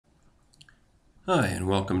Hi, and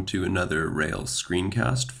welcome to another Rails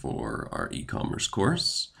screencast for our e-commerce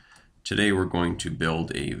course. Today we're going to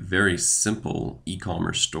build a very simple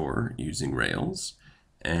e-commerce store using Rails,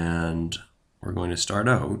 and we're going to start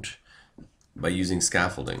out by using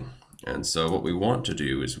scaffolding. And so what we want to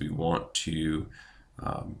do is we want to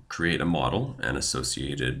create a model and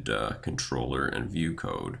associated controller and view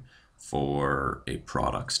code for a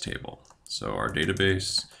products table. So our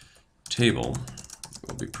database table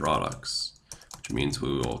will be products, which means we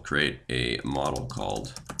will create a model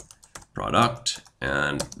called product,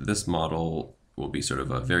 and this model will be sort of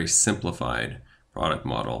a very simplified product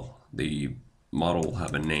model. The model will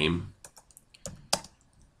have a name,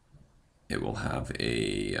 it will have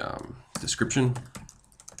a description,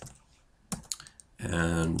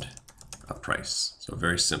 and a price. So a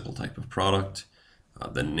very simple type of product.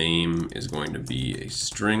 The name is going to be a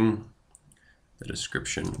string, the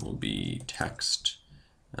description will be text,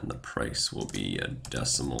 and the price will be a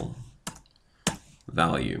decimal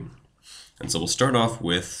value. And so we'll start off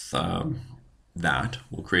with that.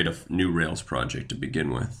 We'll create a new Rails project to begin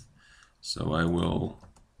with. So I will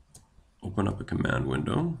open up a command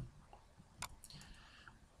window,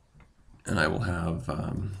 and I will have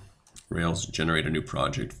Rails generate a new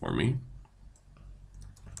project for me.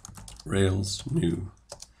 Rails new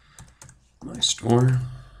my store.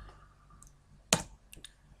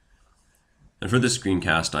 And for this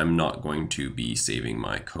screencast, I'm not going to be saving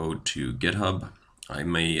my code to GitHub. I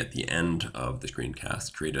may, at the end of the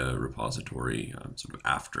screencast, create a repository sort of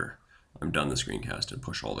after I'm done the screencast and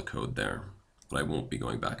push all the code there. But I won't be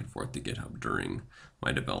going back and forth to GitHub during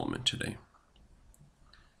my development today.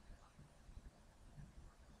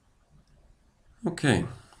 Okay,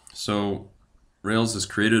 so Rails has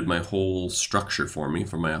created my whole structure for me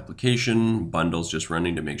for my application. Bundle's just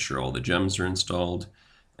running to make sure all the gems are installed.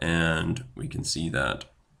 And we can see that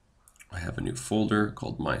I have a new folder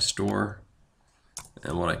called My Store.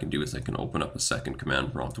 And what I can do is I can open up a second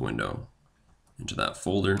command prompt window into that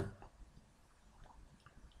folder.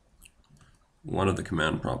 One of the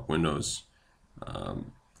command prompt windows,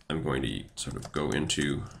 I'm going to sort of go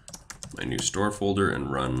into my new store folder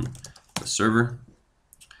and run the server.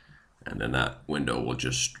 And then that window will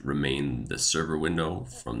just remain the server window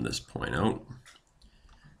from this point out.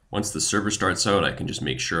 Once the server starts out, I can just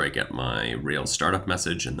make sure I get my Rails startup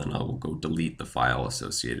message, and then I will go delete the file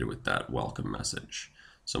associated with that welcome message.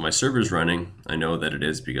 So my server is running. I know that it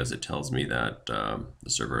is because it tells me that the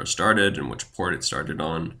server has started and which port it started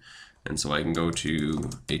on. And so I can go to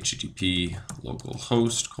http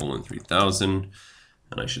localhost :3000,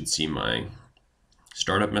 and I should see my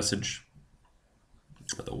startup message,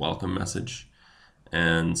 or the welcome message.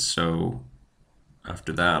 And so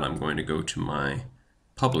after that, I'm going to go to my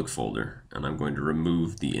public folder, and I'm going to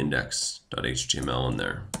remove the index.html in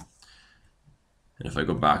there. And if I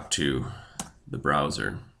go back to the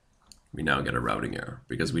browser, we now get a routing error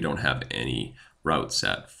because we don't have any route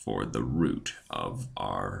set for the root of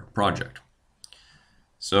our project.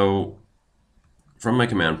 So from my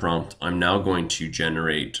command prompt, I'm now going to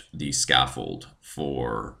generate the scaffold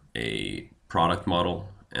for a product model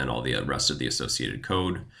and all the rest of the associated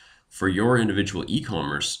code. For your individual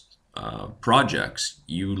e-commerce projects,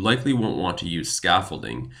 you likely won't want to use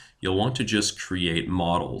scaffolding. You'll want to just create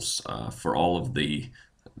models for all of the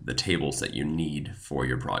tables that you need for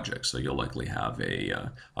your project. So you'll likely have a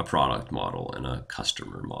product model and a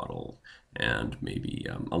customer model and maybe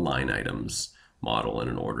a line items model and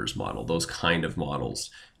an orders model, those kind of models.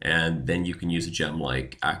 And then you can use a gem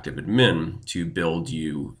like ActiveAdmin to build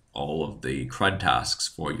you all of the CRUD tasks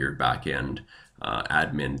for your backend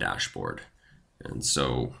admin dashboard. And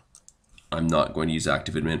so I'm not going to use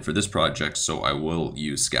ActiveAdmin for this project, so I will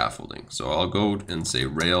use scaffolding. So I'll go and say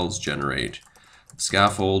Rails generate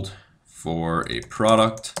scaffold for a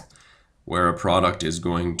product, where a product is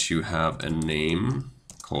going to have a name,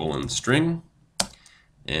 :string,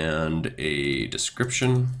 and a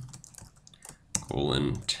description,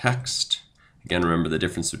 :text. Again, remember the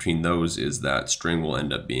difference between those is that string will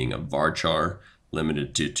end up being a varchar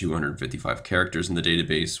limited to 255 characters in the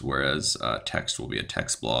database, whereas text will be a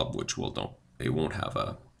text blob, which it won't have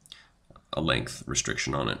a length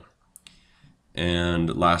restriction on it.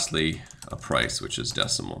 And lastly, a price, which is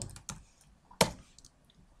decimal.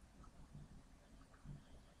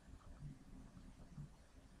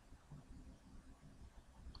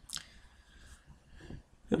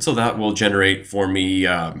 And so that will generate for me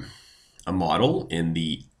a model in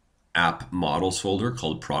the app models folder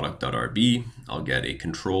called product.rb. I'll get a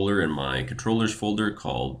controller in my controllers folder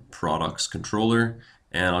called products controller,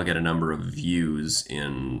 and I'll get a number of views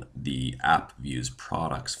in the app views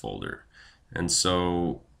products folder. And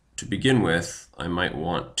so to begin with, I might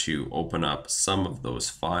want to open up some of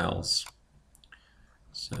those files.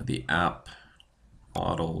 So the app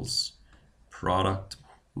models product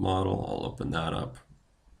model, I'll open that up.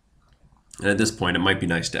 And at this point, it might be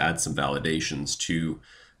nice to add some validations to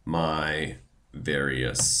my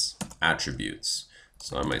various attributes.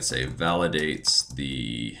 So I might say validates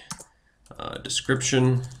the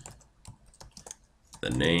description,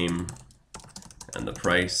 the name, and the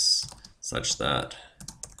price, such that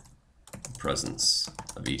the presence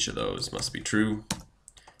of each of those must be true.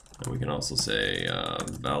 And we can also say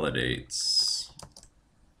validates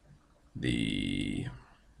the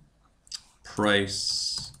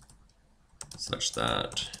price such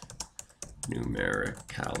that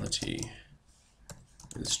numericality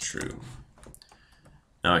is true.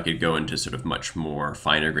 Now I could go into sort of much more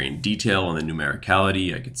finer grained detail on the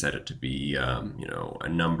numericality. I could set it to be, a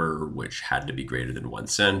number which had to be greater than 1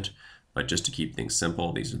 cent. But just to keep things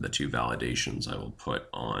simple, these are the two validations I will put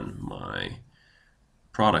on my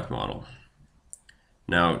product model.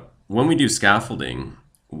 Now, when we do scaffolding,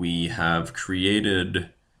 we have created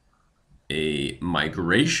a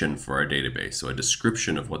migration for our database, so a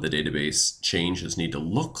description of what the database changes need to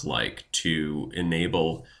look like to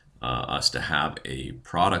enable us to have a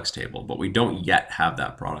products table, but we don't yet have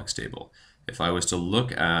that products table. If I was to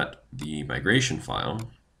look at the migration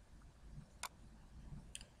file,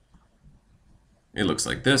 it looks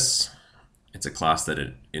like this. It's a class that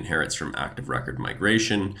it inherits from active record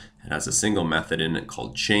migration. It has a single method in it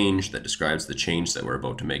called change that describes the change that we're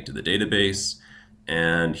about to make to the database.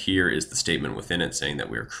 And here is the statement within it saying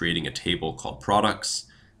that we are creating a table called products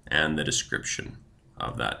and the description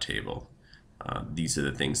of that table. These are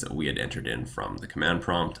the things that we had entered in from the command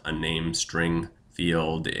prompt: a name string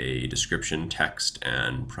field, a description text,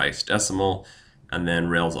 and price decimal. And then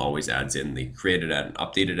Rails always adds in the created at and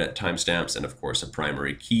updated at timestamps, and of course a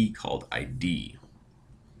primary key called ID.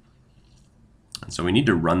 And so we need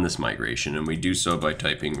to run this migration, and we do so by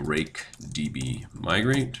typing rake db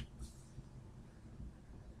migrate.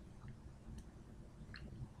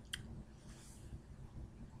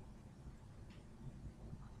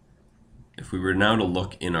 If we were now to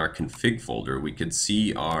look in our config folder, we could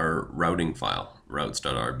see our routing file,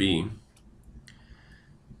 routes.rb,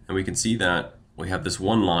 and we can see that we have this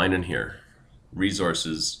one line in here,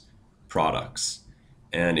 resources, products.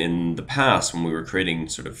 And in the past, when we were creating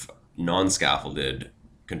sort of non-scaffolded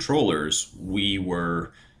controllers, we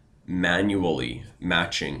were manually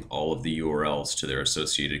matching all of the URLs to their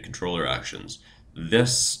associated controller actions.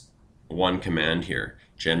 This one command here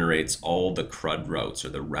generates all the CRUD routes, or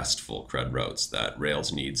the RESTful CRUD routes, that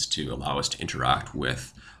Rails needs to allow us to interact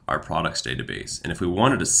with our products database. And if we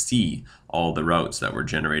wanted to see all the routes that were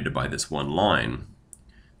generated by this one line,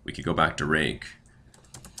 we could go back to rake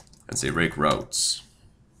and say rake routes.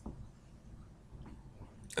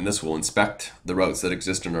 And this will inspect the routes that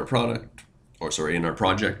exist in our in our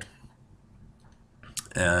project.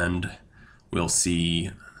 And we'll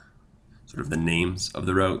see sort of the names of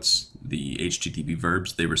the routes, the HTTP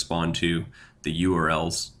verbs they respond to, the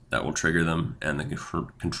URLs that will trigger them, and the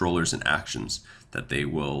controllers and actions that they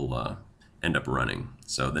will end up running.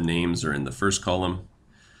 So the names are in the first column,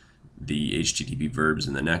 the HTTP verbs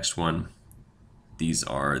in the next one. These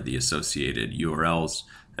are the associated URLs,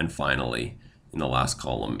 and finally in the last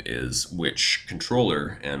column is which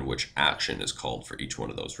controller and which action is called for each one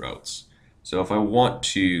of those routes. So if I want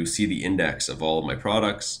to see the index of all of my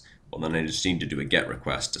products, well, then I just need to do a GET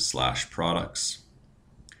request to /products.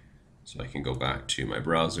 So I can go back to my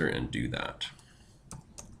browser and do that.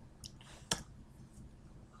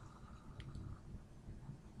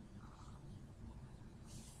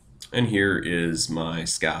 And here is my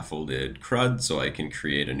scaffolded CRUD, so I can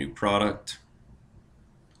create a new product.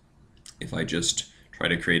 If I just try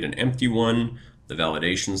to create an empty one, the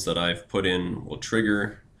validations that I've put in will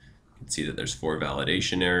trigger. You can see that there's 4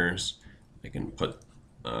 validation errors. I can put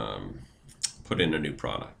in a new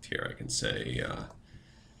product here. I can say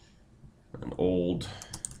an old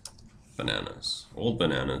bananas. Old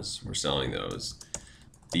bananas, we're selling those.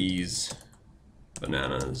 These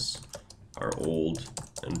bananas are old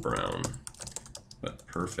and brown, but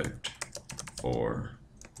perfect for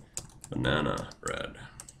banana bread.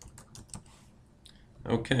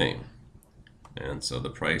 Okay, and so the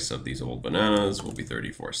price of these old bananas will be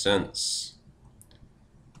 34 cents,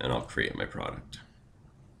 and I'll create my product.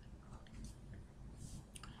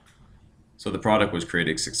 So the product was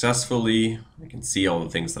created successfully. I can see all the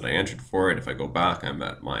things that I entered for it. If I go back, I'm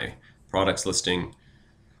at my products listing.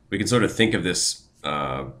 We can sort of think of this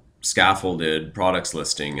scaffolded products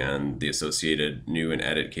listing and the associated new and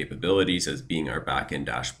edit capabilities as being our backend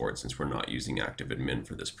dashboard, since we're not using ActiveAdmin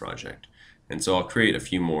for this project. And so I'll create a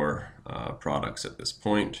few more products at this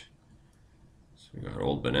point. So we got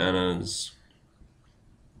old bananas.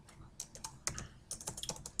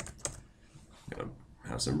 Gonna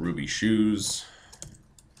have some ruby shoes.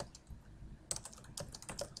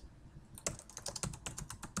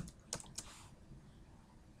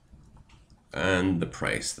 And the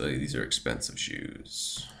price, these are expensive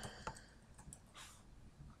shoes.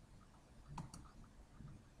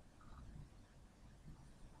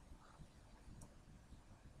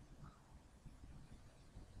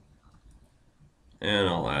 And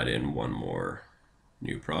I'll add in one more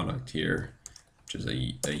new product here, which is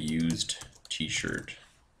a used t-shirt.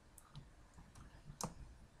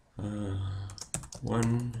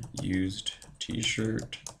 One used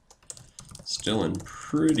t-shirt, still in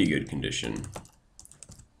pretty good condition.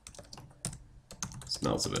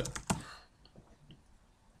 Smells a bit.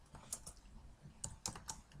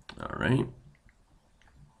 All right.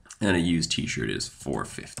 And a used t-shirt is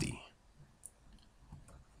 $4.50.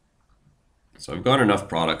 So I've got enough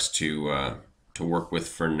products to work with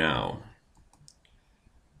for now.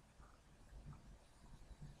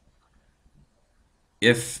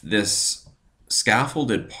 If this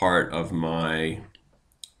scaffolded part of my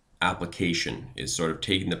application is sort of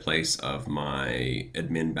taking the place of my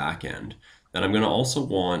admin backend, then I'm going to also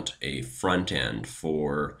want a front end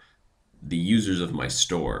for the users of my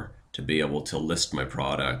store to be able to list my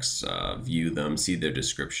products, view them, see their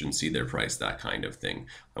description, see their price, that kind of thing.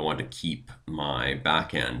 I want to keep my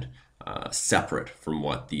backend separate from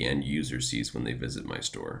what the end user sees when they visit my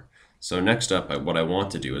store. So next up, what I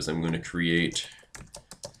want to do is I'm going to create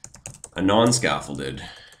a non-scaffolded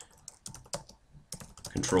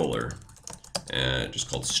controller, just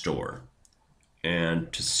called store.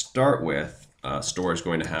 And to start with, store is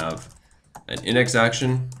going to have an index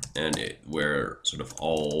action, and where sort of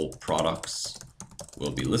all products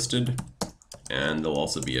will be listed, and there'll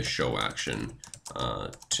also be a show action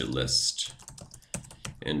to list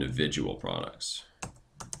individual products.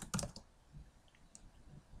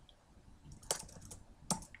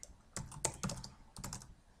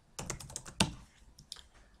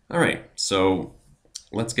 All right, so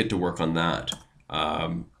let's get to work on that.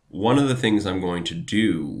 One of the things I'm going to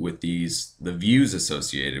do with the views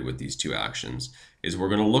associated with these two actions is we're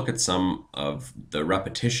going to look at some of the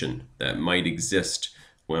repetition that might exist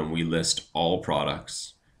when we list all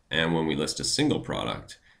products and when we list a single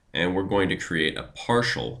product. And we're going to create a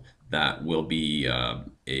partial that will be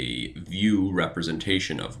a view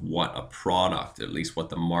representation of what a product, at least what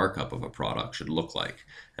the markup of a product should look like.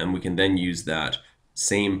 And we can then use that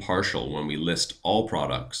same partial when we list all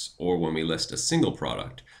products or when we list a single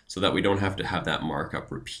product, so that we don't have to have that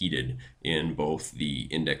markup repeated in both the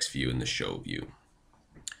index view and the show view.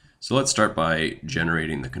 So let's start by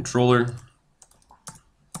generating the controller.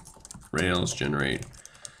 Rails generate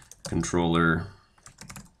controller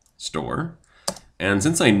store. And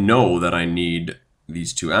since I know that I need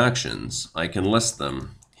these two actions, I can list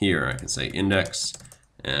them here. I can say index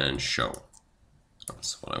and show.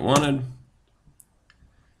 That's what I wanted.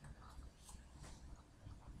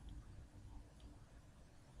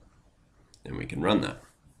 And we can run that.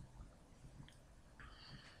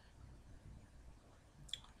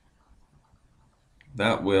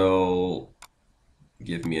 That will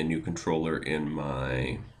give me a new controller in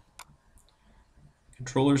my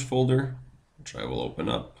controllers folder, which I will open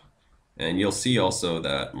up. And you'll see also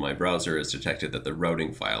that my browser has detected that the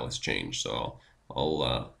routing file has changed, so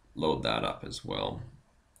I'll load that up as well.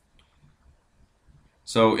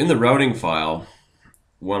 So in the routing file,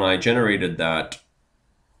 when I generated that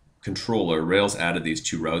controller, Rails added these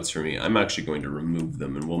two routes for me. I'm actually going to remove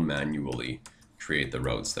them, and we'll manually create the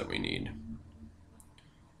routes that we need.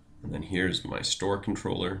 And then here's my store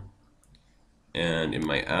controller. And in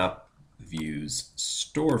my app views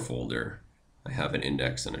store folder, I have an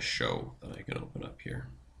index and a show that I can open up here.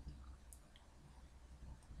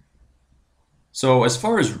 So as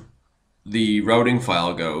far as the routing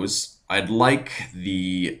file goes, I'd like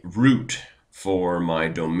the root for my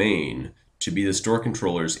domain to be the store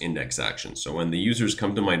controller's index action. So when the users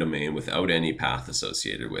come to my domain without any path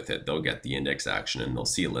associated with it, they'll get the index action and they'll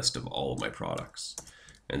see a list of all of my products.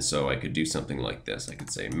 And so I could do something like this. I could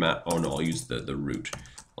say, oh no, I'll use the root.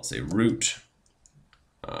 I'll say root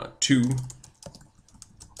to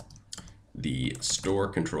the store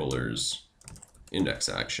controller's index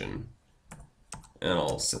action. And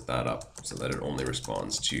I'll set that up so that it only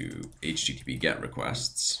responds to HTTP GET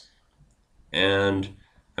requests. And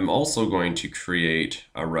I'm also going to create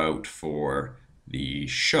a route for the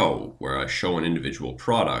show, where I show an individual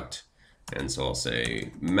product. And so I'll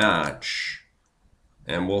say match,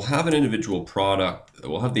 and we'll have an individual product,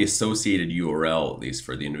 we'll have the associated URL, at least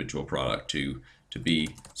for the individual product, to be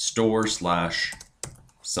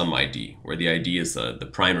store/some ID, where the ID is the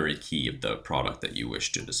primary key of the product that you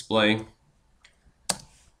wish to display.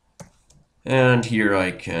 And here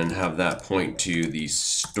I can have that point to the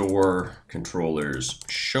store controller's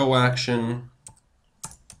show action.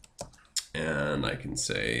 And I can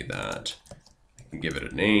say that I can give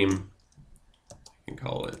it a name. I can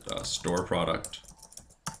call it store product.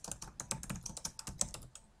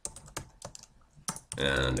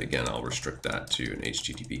 And again, I'll restrict that to an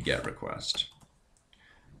HTTP GET request.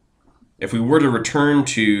 If we were to return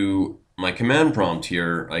to my command prompt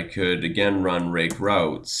here, I could again run rake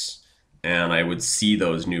routes, and I would see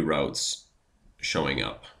those new routes showing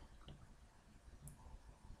up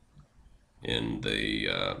in the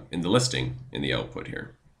listing in the output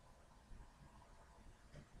here.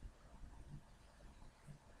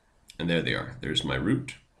 And there they are. There's my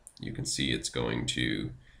route. You can see it's going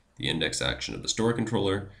to the index action of the store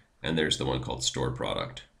controller, and there's the one called store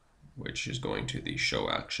product, which is going to the show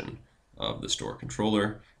action of the store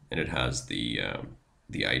controller, and it has the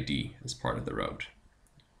ID as part of the route.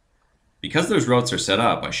 Because those routes are set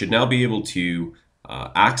up, I should now be able to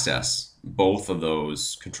access both of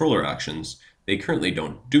those controller actions. They currently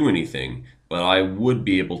don't do anything, but I would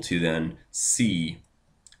be able to then see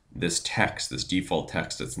this text, this default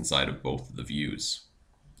text that's inside of both of the views.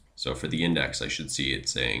 So for the index, I should see it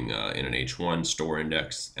saying in an H1 store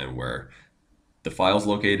index and where the file's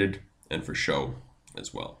located, and for show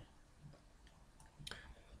as well.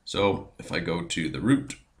 So if I go to the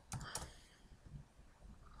root,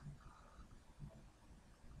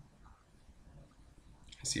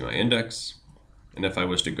 I see my index, and if I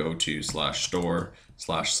was to go to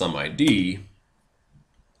 /store/some ID,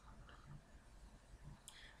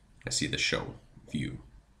 I see the show view.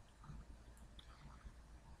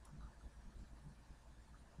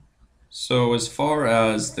 So as far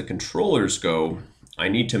as the controllers go, I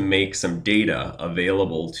need to make some data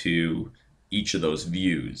available to each of those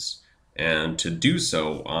views. And to do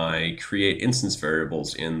so, I create instance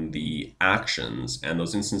variables in the actions, and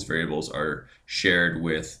those instance variables are shared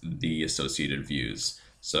with the associated views.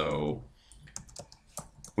 So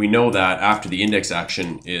we know that after the index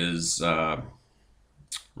action is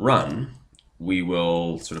run, we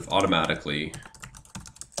will sort of automatically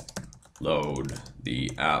load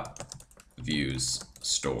the app views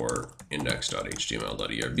store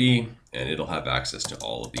index.html.erb, and it'll have access to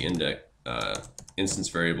all of the instance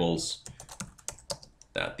variables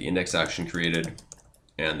that the index action created,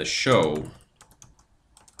 and the show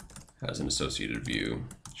has an associated view,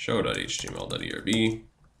 show.html.erb.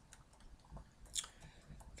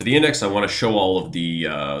 For the index, I want to show all of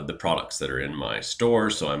the products that are in my store,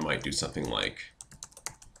 so I might do something like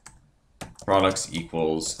products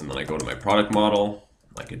equals, and then I go to my product model.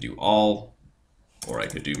 I could do all, or I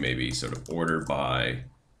could do maybe sort of order by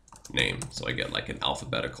name, so I get like an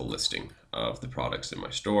alphabetical listing of the products in my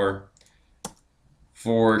store.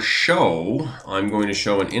 For show, I'm going to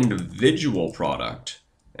show an individual product,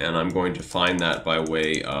 and I'm going to find that by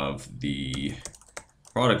way of the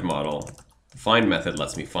product model. The find method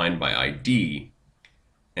lets me find by ID,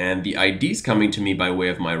 and the ID is coming to me by way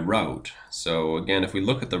of my route. So again, if we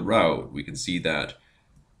look at the route, we can see that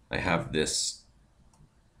I have this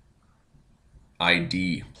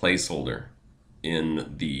ID placeholder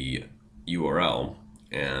in the URL,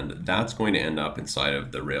 and that's going to end up inside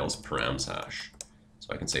of the Rails params hash.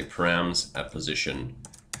 So I can say params at position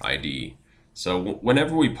ID. So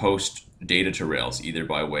whenever we post data to Rails, either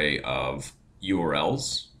by way of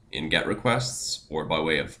URLs in GET requests or by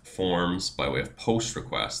way of forms, by way of post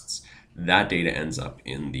requests, that data ends up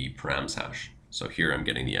in the params hash. So here I'm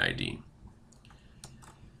getting the ID.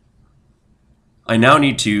 I now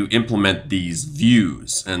need to implement these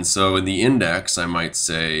views, and so in the index I might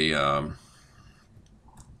say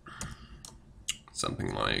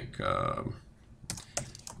something like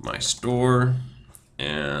my store,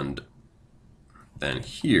 and then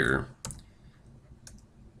here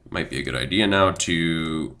might be a good idea now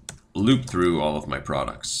to loop through all of my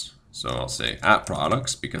products. So I'll say at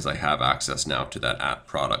products, because I have access now to that at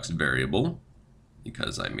products variable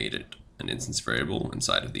because I made it an instance variable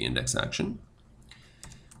inside of the index action.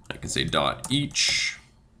 I can say dot each.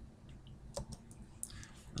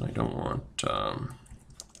 I don't want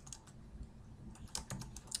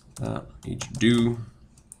each do.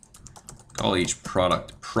 Call each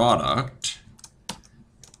product product.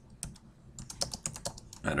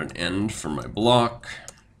 Add an end for my block.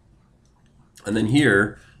 And then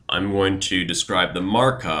here I'm going to describe the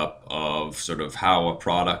markup of sort of how a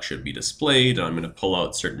product should be displayed. I'm going to pull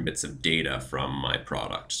out certain bits of data from my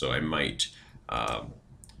product. So I might,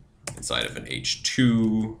 inside of an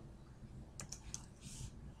H2,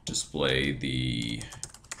 display the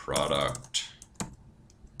product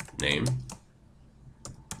name.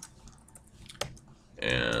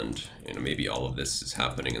 And maybe all of this is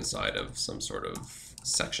happening inside of some sort of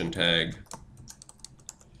section tag.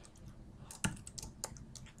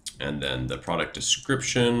 And then the product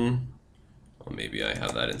description, well, maybe I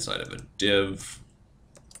have that inside of a div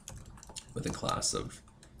with a class of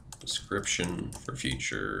description for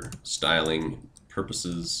future styling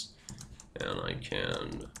purposes. And I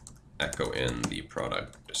can echo in the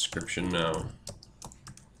product description now.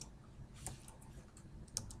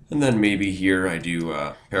 And then maybe here I do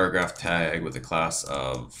a paragraph tag with a class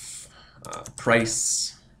of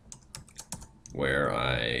price, where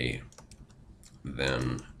I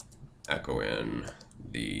then echo in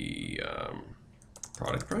the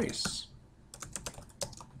product price.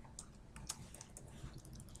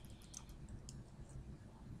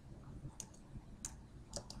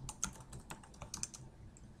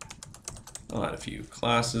 I'll add a few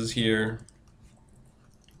classes here.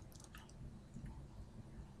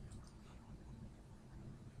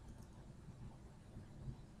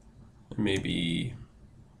 Maybe,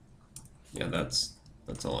 yeah, that's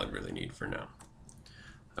all I really need for now.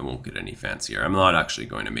 I won't get any fancier. I'm not actually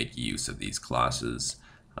going to make use of these classes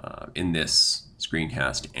in this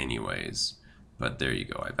screencast anyways, but there you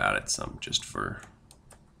go. I've added some just for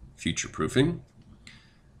future proofing.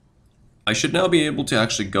 I should now be able to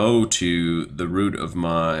actually go to the root of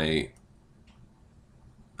my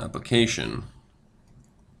application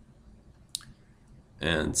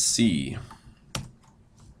and see.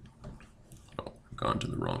 Oh, I've gone to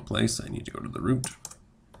the wrong place. I need to go to the root.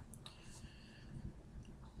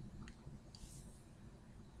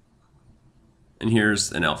 And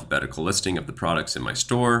here's an alphabetical listing of the products in my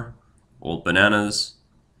store: old bananas,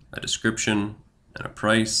 a description, and a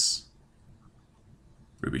price,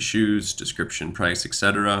 Ruby shoes, description, price,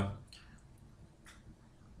 etc.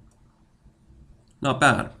 Not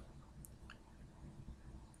bad.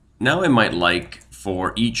 Now I might like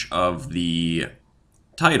for each of the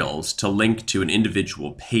titles to link to an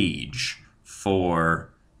individual page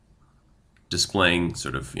for displaying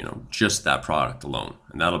sort of, just that product alone,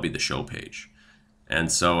 and that'll be the show page.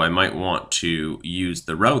 And so I might want to use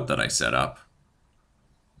the route that I set up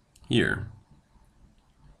here,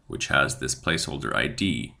 which has this placeholder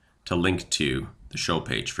ID, to link to the show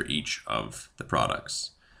page for each of the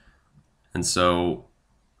products. And so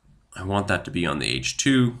I want that to be on the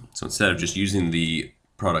H2. So instead of just using the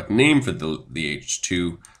product name for the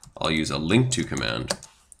H2, I'll use a link to command.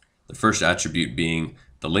 The first attribute being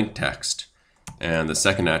the link text, and the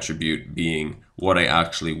second attribute being what I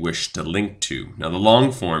actually wish to link to. Now the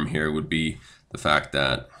long form here would be the fact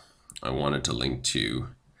that I wanted to link to,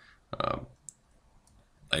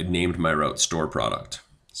 I named my route store product.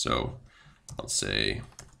 So I'll say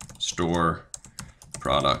store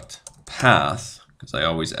product path, because I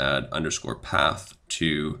always add _path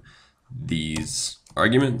to these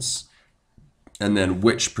arguments. And then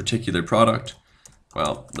which particular product?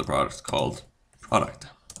 Well, the product's called product.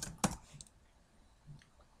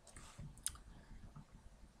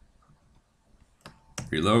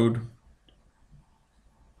 Reload.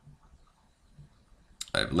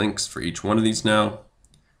 I have links for each one of these now.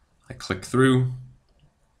 I click through.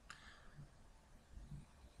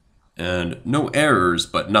 And no errors,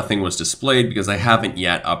 but nothing was displayed because I haven't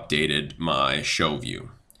yet updated my show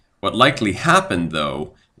view. What likely happened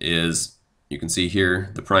though is, you can see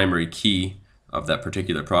here the primary key of that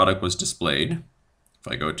particular product was displayed. If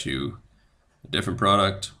I go to a different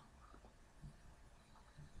product,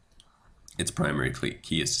 its primary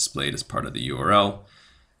key is displayed as part of the URL.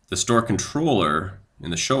 The store controller in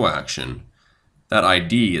the show action, that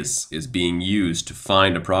ID is being used to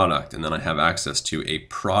find a product, and then I have access to a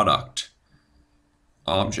product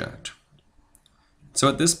object. So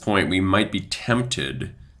at this point, we might be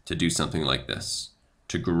tempted to do something like this,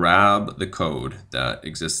 to grab the code that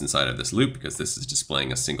exists inside of this loop, because this is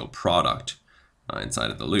displaying a single product inside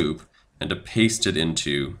of the loop, and to paste it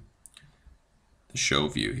into the show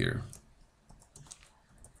view here.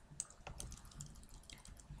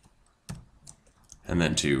 And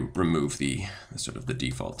then to remove the sort of the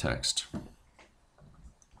default text.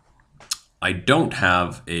 I don't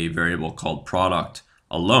have a variable called product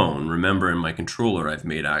alone. Remember, in my controller, I've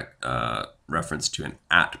made reference to an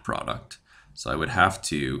 @product. So I would have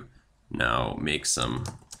to now make some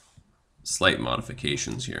slight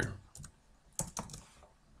modifications here.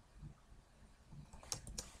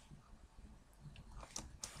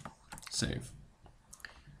 save.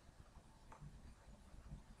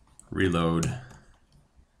 Reload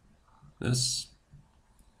this.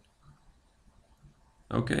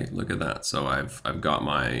 Okay, look at that. So I've got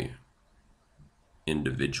my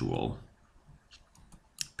individual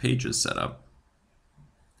pages set up.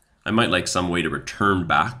 I might like some way to return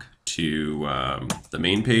back to the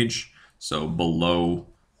main page. So below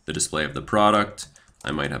the display of the product,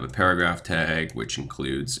 I might have a paragraph tag, which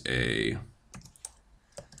includes a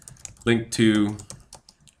link to,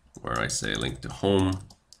 where I say link to home,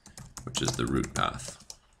 which is the route path.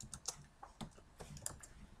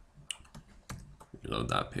 Reload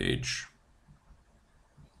that page.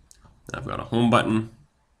 I've got a home button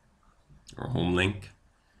or home link.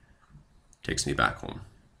 Takes me back home.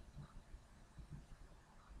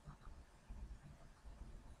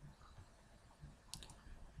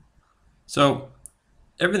 So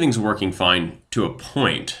everything's working fine to a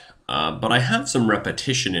point, but I have some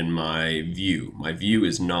repetition in my view. My view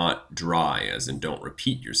is not dry, as in don't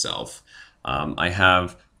repeat yourself. I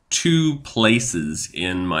have two places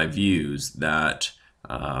in my views that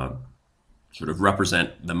sort of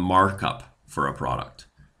represent the markup for a product.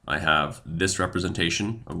 I have this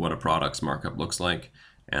representation of what a product's markup looks like,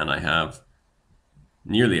 and I have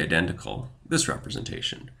nearly identical this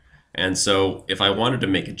representation. And so if I wanted to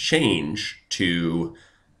make a change to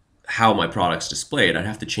how my product's displayed, I'd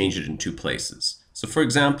have to change it in two places. So for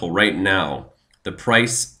example, right now, the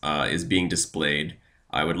price is being displayed.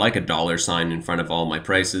 I would like a dollar sign in front of all my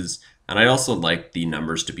prices, and I'd also like the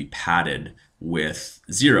numbers to be padded with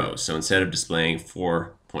zeros. So instead of displaying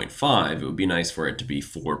 4.5, it would be nice for it to be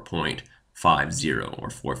 4.50 or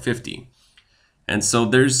 450. And so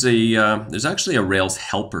there's actually a Rails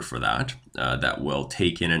helper for that that will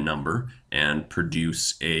take in a number and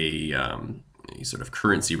produce a sort of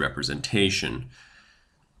currency representation.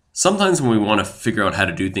 Sometimes when we want to figure out how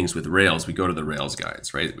to do things with Rails, we go to the Rails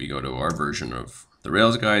guides, right? We go to our version of the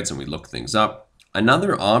Rails guides and we look things up.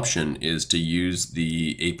 Another option is to use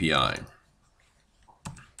the API.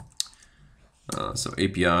 So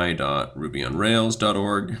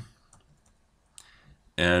api.rubyonrails.org.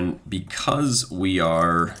 And because we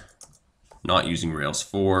are not using Rails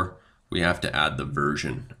 4, we have to add the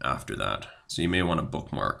version after that. So you may want to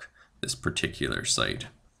bookmark this particular site.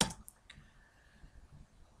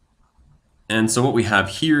 And so what we have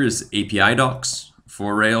here is API docs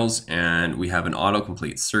for Rails, and we have an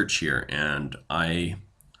autocomplete search here. And I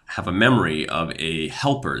have a memory of a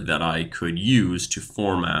helper that I could use to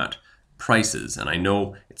format prices. And I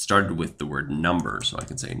know it started with the word number, so I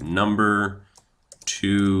can say number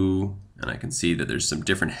to, and I can see that there's some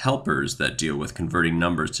different helpers that deal with converting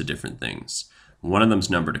numbers to different things. One of them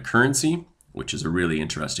is number to currency, which is a really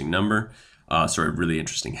interesting number, really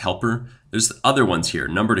interesting helper. There's other ones here.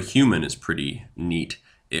 Number to human is pretty neat.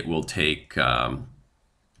 It will take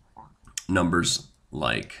numbers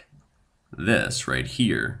like this right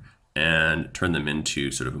here and turn them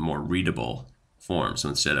into sort of a more readable form. So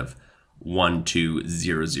instead of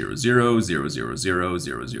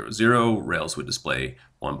 12000000000, Rails would display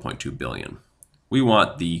 1.2 billion. We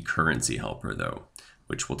want the currency helper though,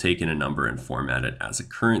 which will take in a number and format it as a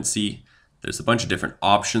currency. There's a bunch of different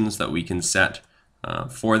options that we can set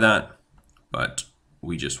for that, but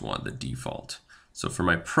we just want the default. So for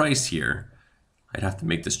my price here, I'd have to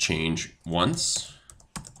make this change once,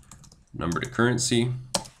 number to currency,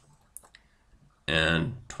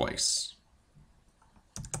 and twice,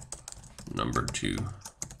 number to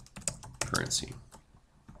currency.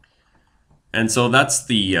 And so that's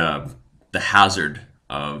the hazard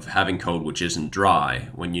of having code which isn't dry.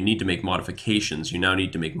 When you need to make modifications, you now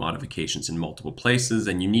need to make modifications in multiple places,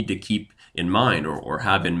 and you need to keep in mind or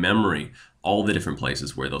have in memory all the different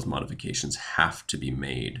places where those modifications have to be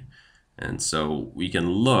made. And so we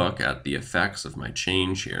can look at the effects of my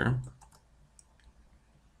change here.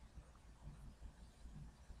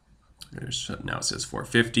 Now it says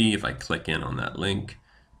 450. If I click in on that link,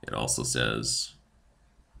 it also says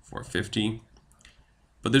 450.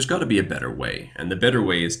 But there's got to be a better way, and the better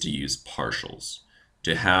way is to use partials.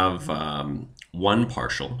 To have one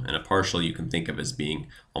partial, and a partial you can think of as being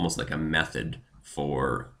almost like a method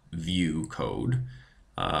for view code.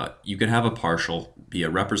 You could have a partial be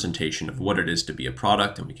a representation of what it is to be a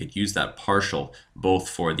product, and we could use that partial both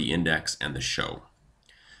for the index and the show.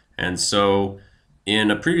 And so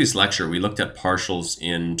in a previous lecture, we looked at partials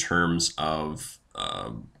in terms of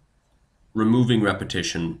removing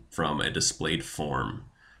repetition from a displayed form.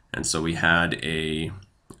 And so we had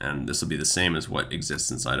and this will be the same as what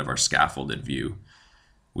exists inside of our scaffolded view.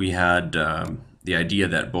 We had the idea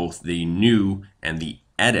that both the new and the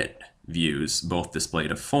edit views both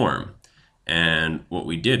displayed a form. And what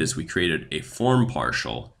we did is we created a form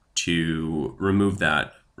partial to remove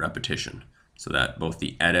that repetition, so that both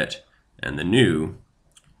the edit and the new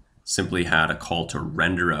simply had a call to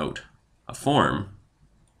render out a form,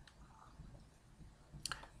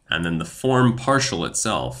 and then the form partial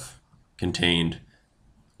itself contained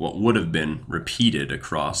what would have been repeated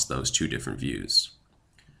across those two different views.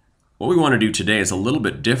 What we want to do today is a little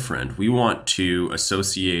bit different. We want to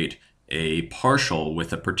associate a partial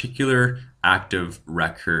with a particular active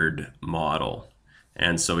record model.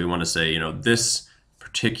 And so we want to say, this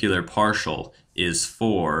particular partial is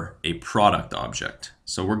for a product object.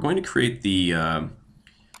 So we're going to create the,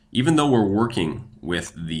 even though we're working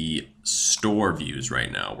with the store views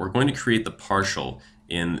right now, we're going to create the partial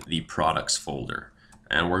in the products folder.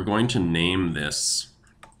 And we're going to name this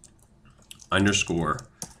underscore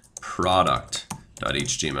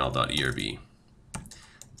product.html.erb.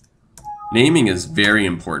 Naming is very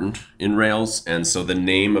important in Rails, and so the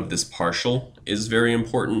name of this partial is very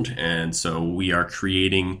important, and so we are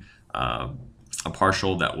creating a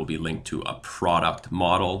partial that will be linked to a product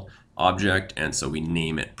model object, and so we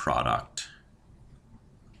name it product.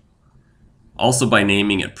 Also, by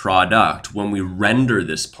naming it product, when we render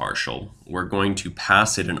this partial, we're going to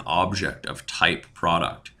pass it an object of type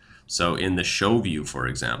product. So in the show view, for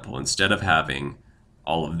example, instead of having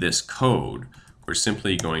all of this code, we're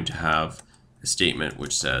simply going to have a statement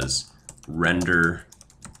which says render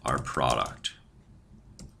our product,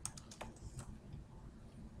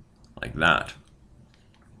 like that.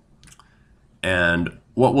 And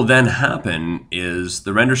what will then happen is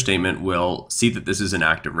the render statement will see that this is an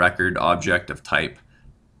active record object of type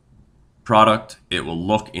product. It will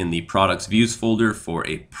look in the products views folder for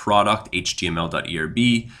a product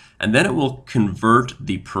html.erb, and then it will convert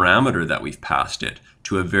the parameter that we've passed it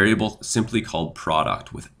to a variable simply called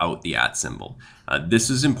product without the @ symbol. This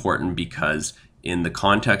is important because in the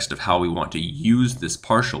context of how we want to use this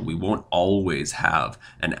partial, we won't always have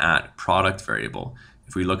an @product variable.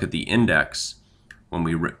 If we look at the index, when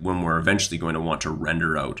we're eventually going to want to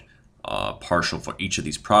render out a partial for each of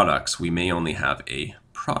these products, we may only have a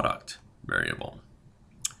product variable.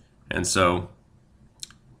 And so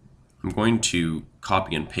I'm going to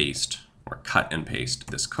copy and paste, or cut and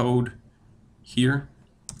paste this code here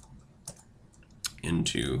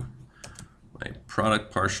into my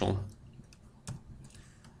product partial.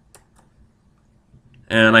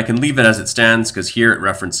 And I can leave it as it stands because here it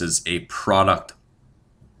references a product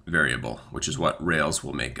variable, which is what Rails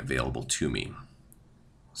will make available to me.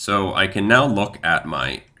 So I can now look at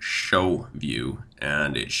my show view,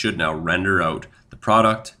 and it should now render out the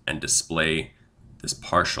product and display this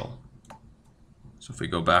partial. So if we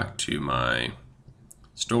go back to my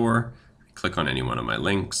store, click on any one of my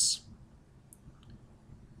links,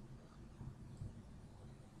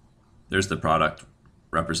 there's the product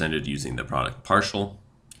represented using the product partial.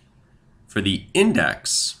 For the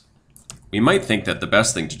index, we might think that the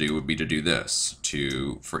best thing to do would be to do this.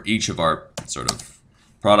 For each of our sort of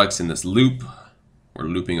products in this loop, we're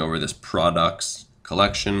looping over this products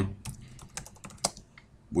collection,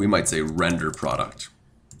 we might say render product.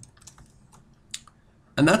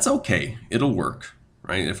 And that's okay, it'll work,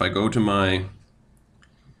 right? If I go to my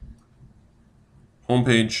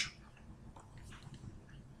homepage,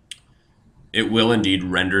 it will indeed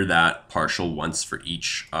render that partial once for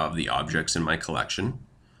each of the objects in my collection.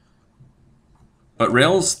 But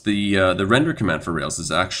Rails, the render command for Rails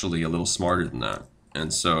is actually a little smarter than that.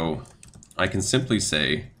 And so I can simply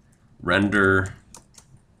say render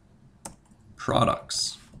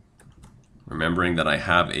products, remembering that I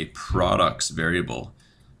have a products variable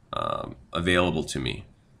available to me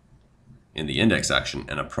in the index action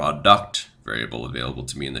and a product variable available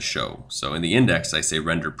to me in the show. So in the index, I say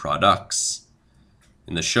render products.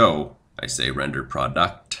 In the show, I say render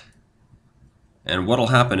product. And what will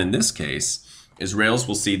happen in this case is Rails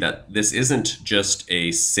will see that this isn't just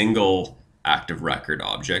a single active record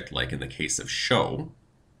object, like in the case of show,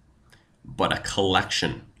 but a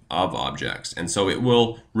collection of objects. And so it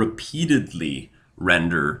will repeatedly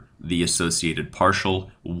render the associated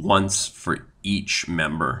partial once for each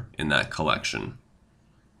member in that collection.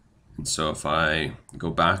 And so if I go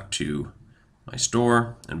back to my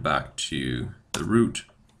store and back to the root,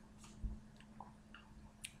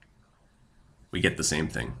 we get the same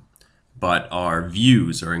thing. But our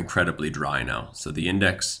views are incredibly dry now. So the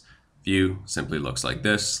index view simply looks like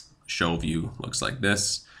this, show view looks like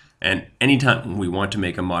this, and anytime we want to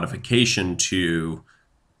make a modification to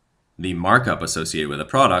the markup associated with a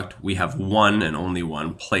product, we have one and only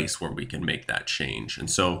one place where we can make that change. And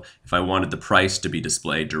so if I wanted the price to be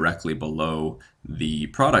displayed directly below the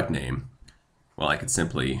product name, well, I could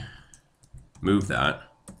simply move that,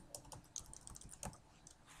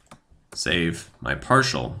 save my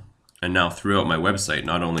partial, and now throughout my website,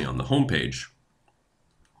 not only on the home page,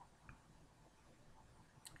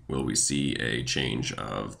 will we see a change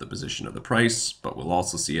of the position of the price, but we'll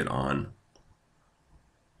also see it on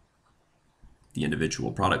the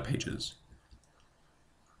individual product pages.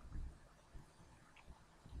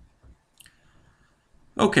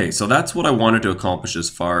 Okay, so that's what I wanted to accomplish as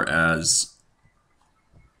far as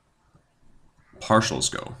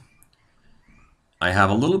partials go. I have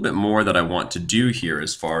a little bit more that I want to do here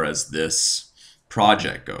as far as this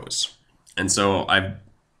project goes. And so I've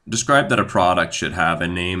described that a product should have a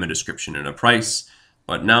name, a description, and a price.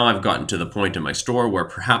 But now I've gotten to the point in my store where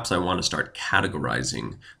perhaps I want to start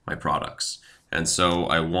categorizing my products. And so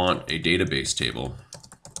I want a database table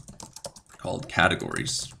called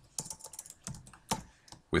categories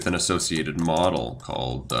with an associated model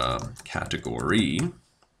called category.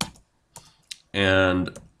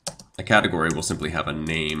 And a category will simply have a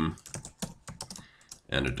name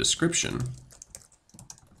and a description.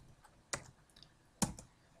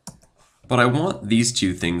 But I want these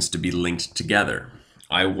two things to be linked together.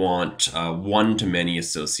 I want one-to-many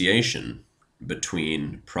association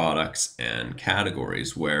between products and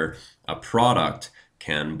categories, where a product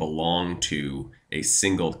can belong to a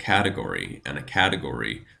single category, and a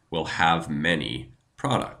category will have many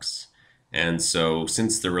products. And so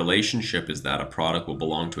since the relationship is that a product will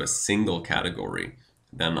belong to a single category,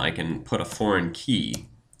 then I can put a foreign key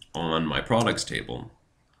on my products table.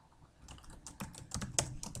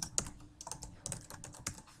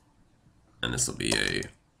 And this will be a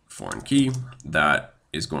foreign key that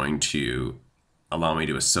is going to allow me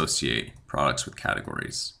to associate products with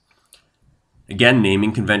categories. Again,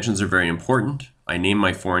 naming conventions are very important. I name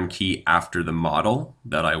my foreign key after the model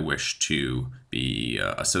that I wish to be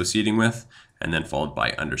associating with, and then followed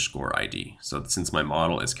by _ID. So since my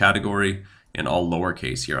model is category, in all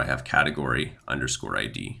lowercase here I have category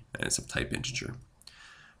 _ID, and it's of type integer.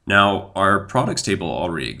 Now our products table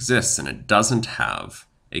already exists and it doesn't have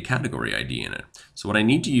a category ID in it. So what I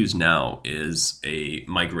need to use now is a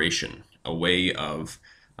migration, a way of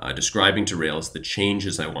describing to Rails the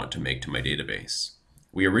changes I want to make to my database.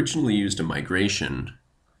 We originally used a migration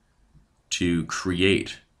to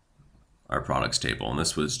create our products table, and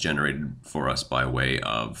this was generated for us by way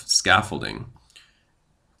of scaffolding.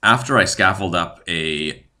 After I scaffold up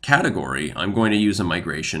a category, I'm going to use a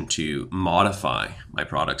migration to modify my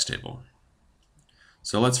products table.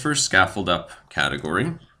 So let's first scaffold up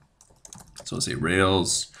category. So let's say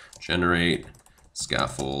Rails generate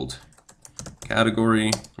scaffold category,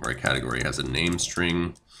 where a category has a name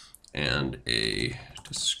string and a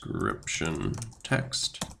description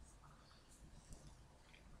text.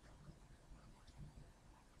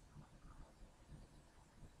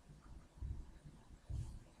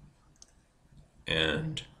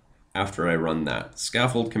 And after I run that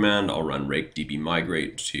scaffold command, I'll run rake db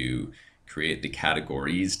migrate to create the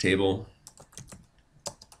categories table.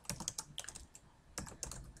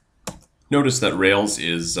 Notice that Rails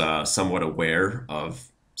is somewhat aware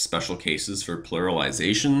of special cases for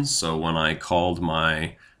pluralization. So when I called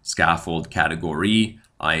my scaffold category,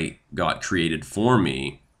 I got created for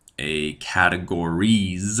me a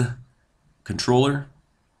categories controller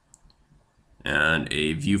and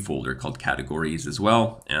a view folder called categories as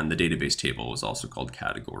well. And the database table was also called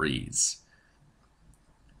categories.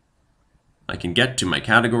 I can get to my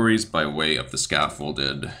categories by way of the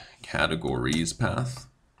scaffolded categories path.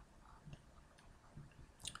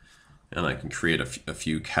 And I can create a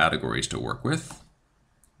few categories to work with.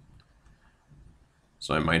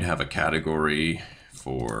 So I might have a category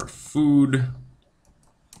for food,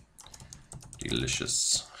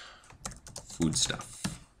 delicious food stuff.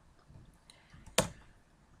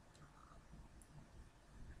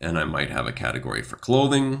 And I might have a category for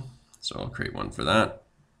clothing, so I'll create one for that.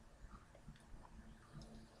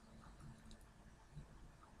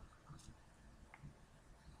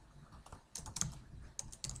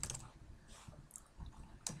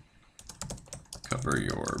 Cover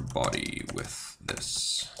your body with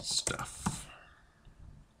this stuff.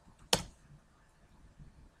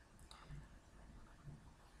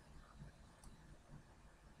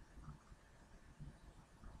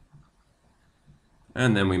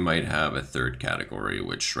 And then we might have a third category,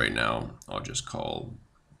 which right now I'll just call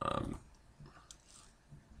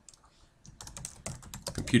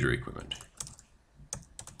computer equipment.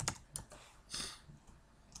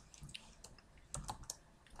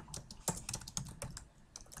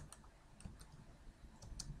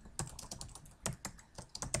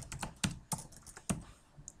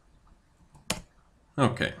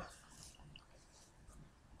 Okay.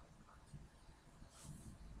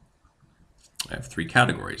 3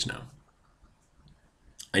 categories now.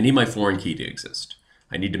 I need my foreign key to exist.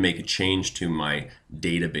 I need to make a change to my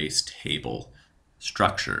database table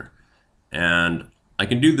structure. And I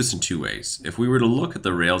can do this in 2 ways. If we were to look at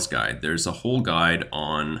the Rails guide, there's a whole guide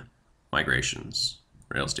on migrations,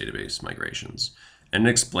 Rails database migrations. And it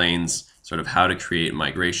explains sort of how to create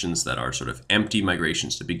migrations that are sort of empty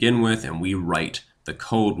migrations to begin with, and we write the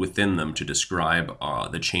code within them to describe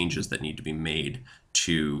the changes that need to be made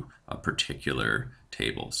to a particular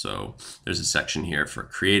table. So there's a section here for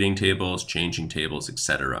creating tables, changing tables,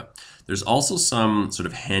 etc. There's also some sort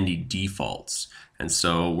of handy defaults. And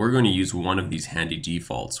so we're going to use one of these handy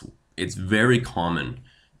defaults. It's very common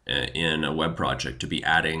in a web project to be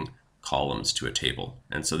adding columns to a table.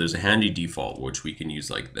 And so there's a handy default which we can use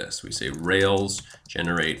like this. We say Rails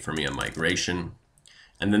generate for me a migration.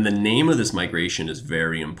 And then the name of this migration is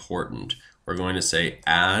very important. We're going to say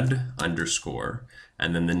add underscore,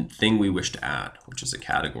 and then the thing we wish to add, which is a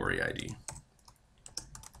category ID.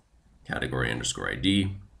 Category underscore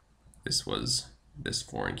ID. This was this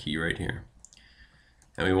foreign key right here.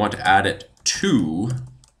 And we want to add it to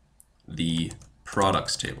the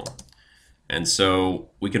products table. And so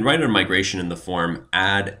we can write a migration in the form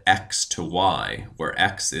add x to y, where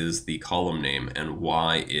x is the column name and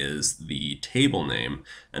y is the table name.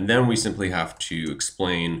 And then we simply have to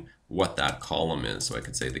explain what that column is. So I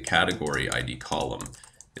could say the category ID column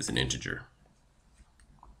is an integer.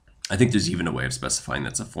 I think there's even a way of specifying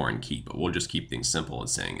that's a foreign key, but we'll just keep things simple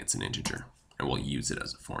as saying it's an integer, and we'll use it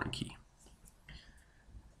as a foreign key.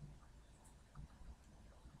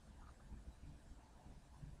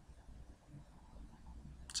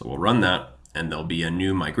 So we'll run that, and there'll be a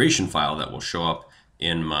new migration file that will show up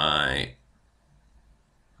in my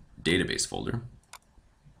database folder.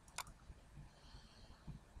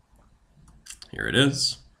 Here it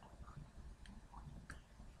is.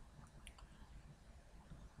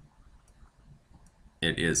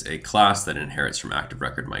 It is a class that inherits from active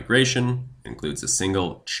record migration, includes a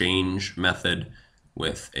single change method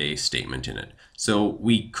with a statement in it. So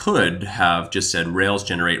we could have just said Rails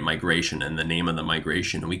generate migration and the name of the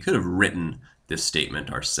migration, and we could have written this statement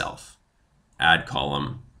ourselves. Add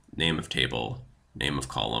column, name of table, name of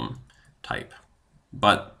column, type.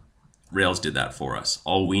 But Rails did that for us.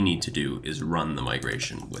 All we need to do is run the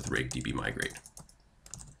migration with rakedb migrate.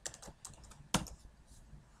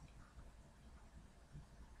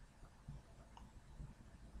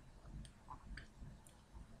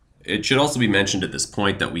 It should also be mentioned at this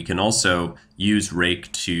point that we can also use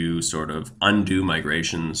rake to sort of undo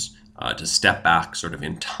migrations, to step back sort of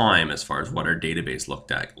in time as far as what our database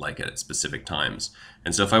looked like at specific times.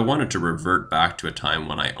 And so if I wanted to revert back to a time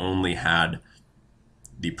when I only had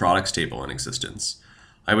the products table in existence,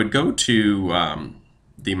 I would go to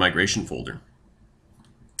the migration folder.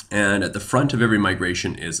 And at the front of every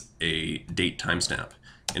migration is a date timestamp.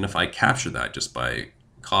 And if I capture that just by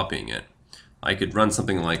copying it, I could run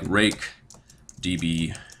something like rake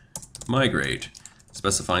db migrate,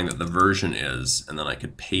 specifying that the version is, and then I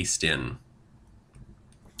could paste in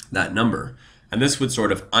that number. And this would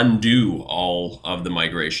sort of undo all of the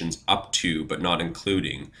migrations up to, but not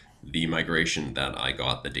including, the migration that I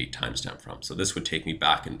got the date timestamp from. So this would take me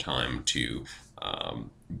back in time to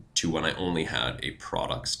when I only had a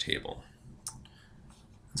products table.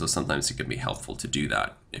 So sometimes it can be helpful to do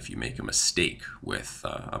that if you make a mistake with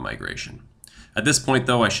a migration. At this point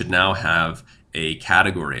though, I should now have a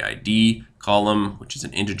category ID column, which is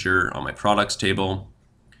an integer on my products table.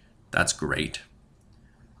 That's great.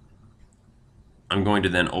 I'm going to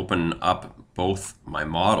then open up both my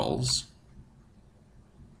models.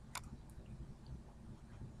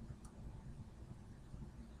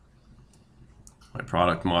 My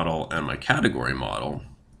product model and my category model.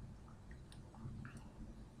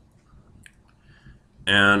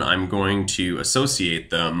 And I'm going to associate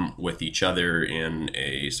them with each other in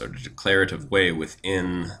a sort of declarative way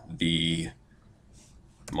within the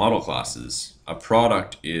model classes. A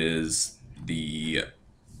product is the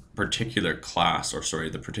particular class, or sorry,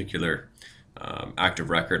 the particular active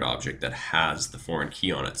record object that has the foreign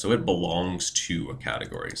key on it. So it belongs to a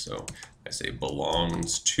category. So I say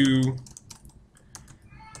belongs to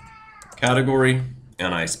category.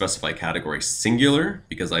 And I specify category singular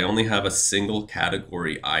because I only have a single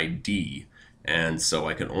category ID, and so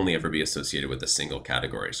I can only ever be associated with a single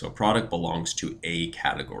category. So a product belongs to a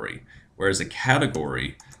category, whereas a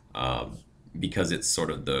category, because it's sort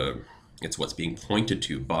of it's what's being pointed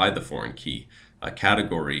to by the foreign key, a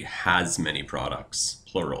category has many products,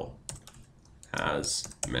 plural, has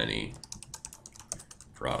many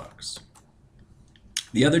products.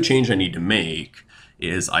 The other change I need to make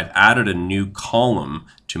is I've added a new column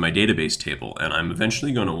to my database table, and I'm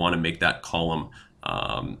eventually going to want to make that column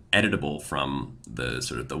editable from the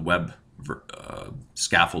sort of the web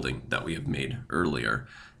scaffolding that we have made earlier.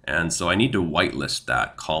 And so I need to whitelist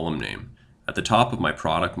that column name. At the top of my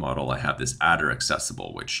product model, I have this adder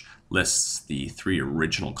accessible, which lists the 3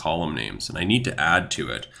 original column names. And I need to add to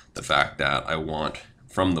it the fact that I want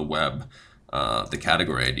from the web the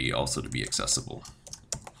category ID also to be accessible.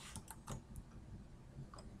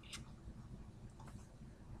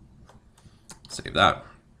 Save that.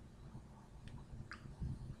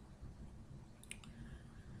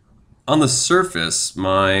 On the surface,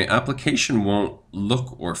 my application won't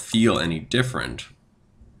look or feel any different.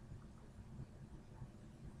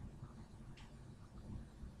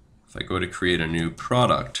 If I go to create a new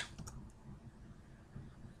product,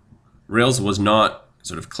 Rails was not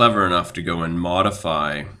sort of clever enough to go and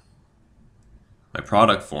modify my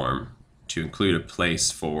product form to include a place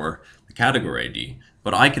for the category ID,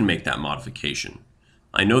 but I can make that modification.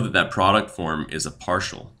 I know that that product form is a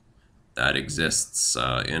partial that exists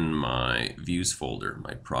in my views folder,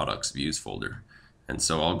 my products views folder. And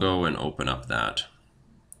so I'll go and open up that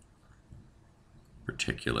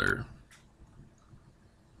particular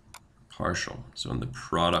partial. So in the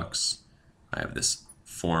products, I have this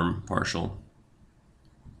form partial.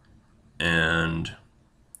 And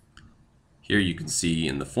here you can see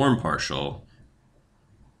in the form partial,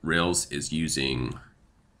 Rails is using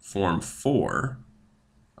form for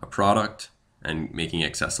a product and making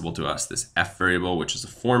accessible to us this F variable, which is a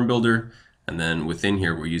form builder. And then within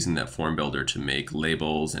here, we're using that form builder to make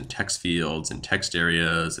labels and text fields and text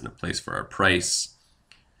areas and a place for our price.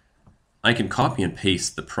 I can copy and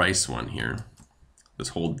paste the price one here, this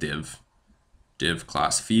whole div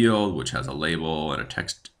class field, which has a label and a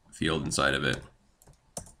text field inside of it.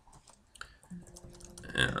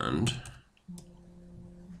 And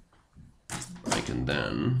I can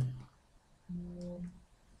then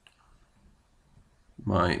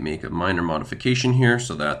make a minor modification here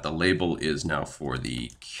so that the label is now for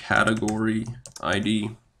the category ID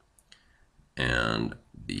and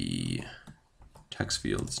the text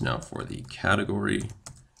field is now for the category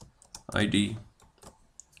ID.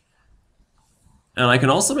 And I can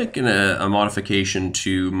also make a modification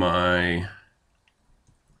to my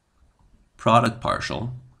product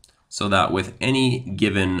partial so that with any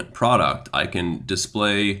given product, I can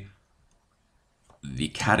display the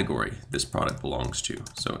category this product belongs to.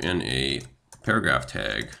 So in a paragraph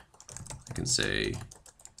tag, I can say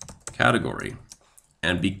category.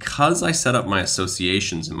 And because I set up my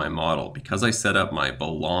associations in my model, because I set up my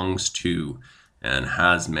belongs to and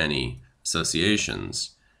has many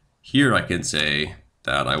associations, here I can say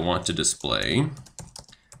that I want to display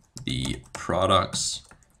the products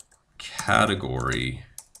category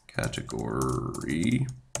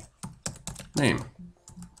name.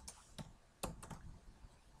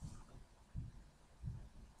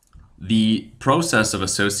 The process of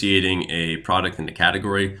associating a product in a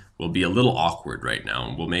category will be a little awkward right now,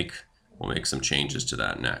 and we'll make some changes to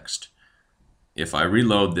that next. If I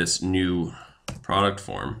reload this new product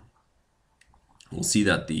form, we'll see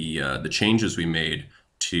that the changes we made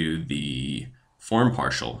to the form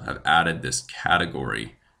partial have added this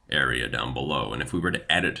category area down below. And if we were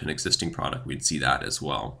to edit an existing product, we'd see that as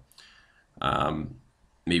well.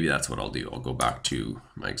 Maybe that's what I'll do. I'll go back to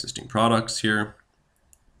my existing products here.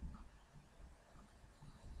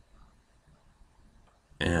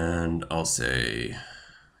 And I'll say,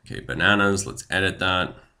 okay, bananas, let's edit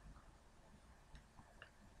that.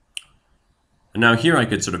 And now here I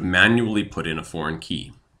could sort of manually put in a foreign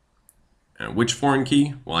key. And which foreign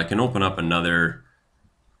key? Well, I can open up another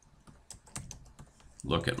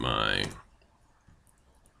look at my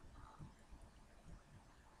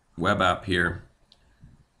web app here.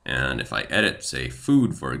 And if I edit, say,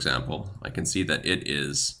 food, for example, I can see that it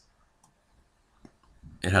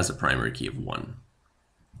has a primary key of 1.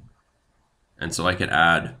 And so I could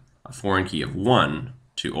add a foreign key of 1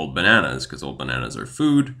 to old bananas, because old bananas are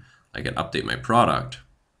food. I can update my product.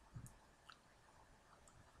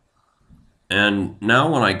 And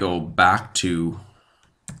now when I go back to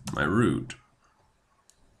my root,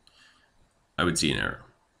 I would see an error.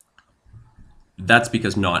 That's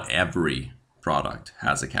because not every product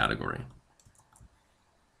has a category.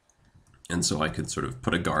 And so I could sort of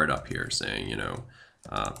put a guard up here saying, you know,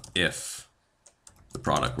 if the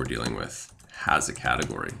product we're dealing with has a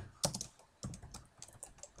category,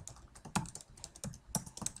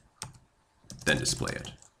 then display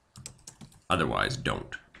it. Otherwise,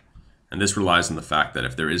 don't. And this relies on the fact that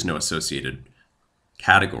if there is no associated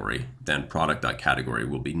category, then product.category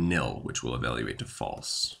will be nil, which will evaluate to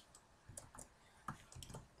false.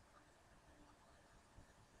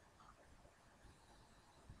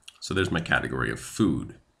 So there's my category of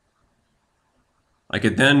food. I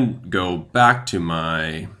could then go back to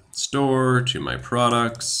my store, to my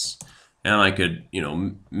products, and I could,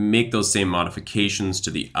 make those same modifications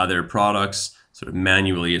to the other products, sort of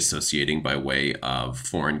manually associating by way of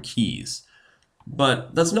foreign keys.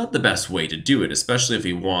 But that's not the best way to do it, especially if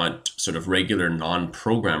we want sort of regular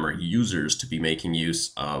non-programmer users to be making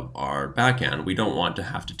use of our backend. We don't want to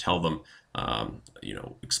have to tell them,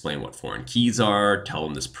 explain what foreign keys are, tell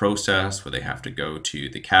them this process where they have to go to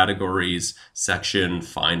the categories section,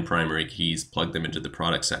 find primary keys, plug them into the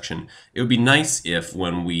product section. It would be nice if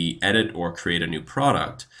when we edit or create a new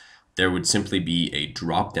product, there would simply be a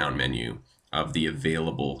drop-down menu of the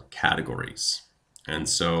available categories. And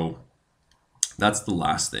so that's the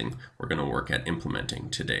last thing we're going to work at implementing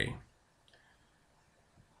today.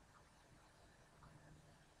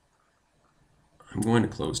 I'm going to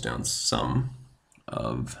close down some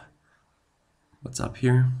of what's up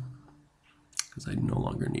here because I no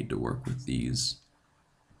longer need to work with these.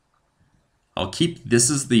 I'll keep this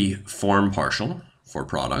as the form partial for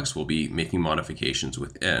products. We'll be making modifications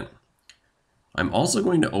with it. I'm also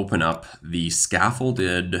going to open up the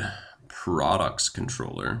scaffolded products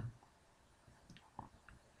controller.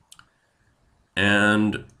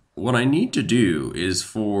 And what I need to do is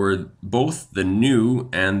for both the new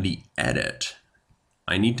and the edit,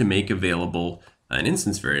 I need to make available an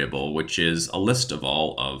instance variable, which is a list of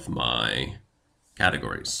all of my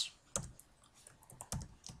categories.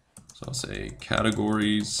 So I'll say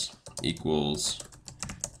categories equals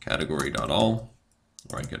category.all,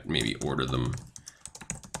 or I could maybe order them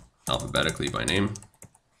alphabetically by name.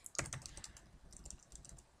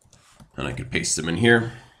 And I could paste them in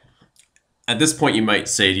here. At this point, you might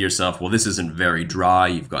say to yourself, well, this isn't very dry.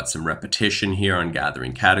 You've got some repetition here on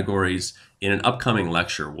gathering categories. In an upcoming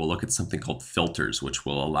lecture, we'll look at something called filters, which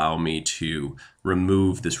will allow me to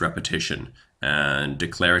remove this repetition and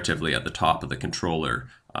declaratively at the top of the controller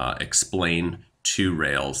explain to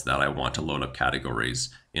Rails that I want to load up categories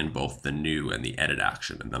in both the new and the edit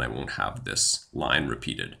action, and then I won't have this line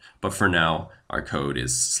repeated. But for now, our code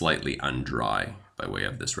is slightly undry by way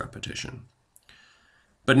of this repetition.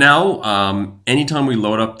 But now, anytime we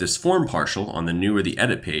load up this form partial on the new or the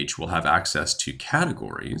edit page, we'll have access to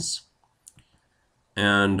categories.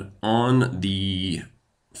 And on the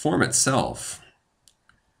form itself,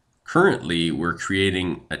 currently we're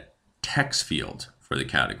creating a text field for the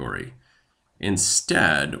category.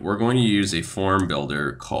 Instead, we're going to use a form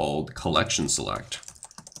builder called collection select,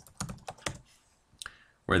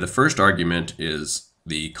 where the first argument is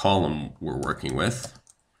the column we're working with,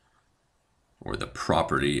 or the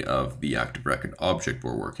property of the active record object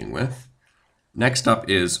we're working with. Next up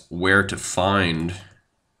is where to find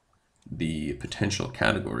the potential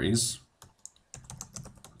categories.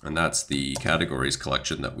 And that's the categories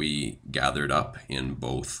collection that we gathered up in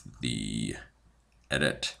both the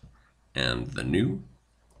edit and the new.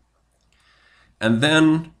 And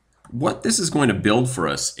then what this is going to build for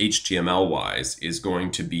us HTML-wise is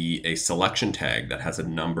going to be a selection tag that has a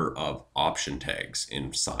number of option tags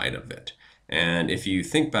inside of it. And if you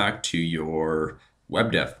think back to your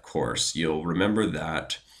web dev course, you'll remember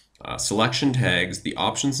that selection tags, the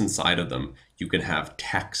options inside of them, you can have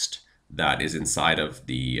text that is inside of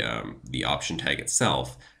the option tag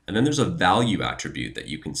itself. And then there's a value attribute that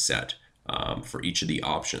you can set for each of the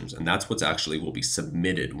options. And that's what's actually will be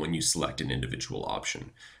submitted when you select an individual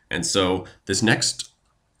option. And so this next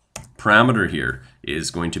parameter here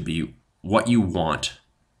is going to be what you want,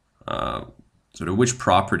 sort of which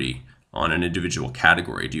property on an individual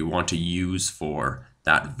category do you want to use for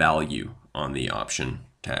that value on the option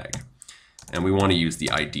tag. And we want to use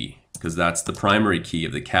the ID because that's the primary key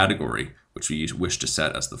of the category, which we wish to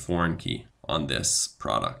set as the foreign key on this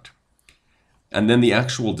product. And then the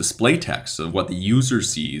actual display text of what the user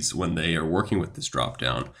sees when they are working with this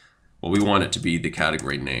dropdown, well, we want it to be the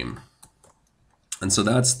category name. And so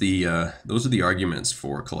that's those are the arguments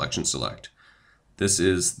for collection select. This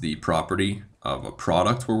is the property of a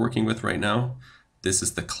product we're working with right now. This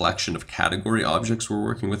is the collection of category objects we're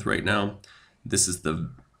working with right now. This is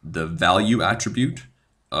the value attribute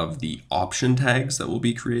of the option tags that will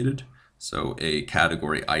be created. So a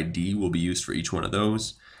category ID will be used for each one of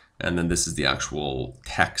those. And then this is the actual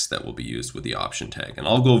text that will be used with the option tag. And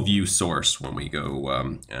I'll go view source when we go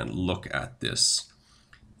and look at this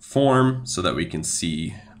form so that we can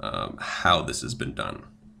see how this has been done.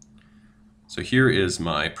 So here is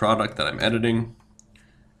my product that I'm editing.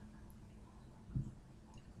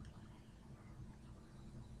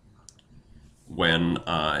 When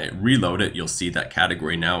I reload it, you'll see that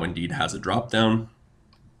category now indeed has a drop-down.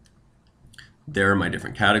 There are my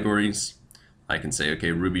different categories. I can say,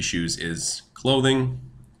 okay, Ruby Shoes is clothing.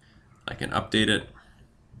 I can update it.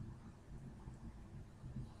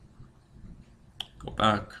 Go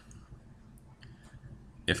back.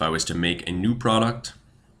 If I was to make a new product,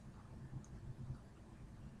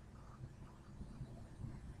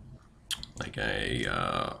 like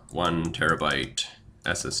a 1 terabyte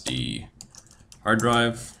SSD hard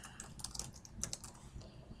drive,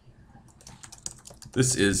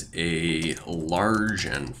 this is a large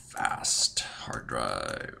and fast hard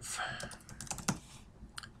drive.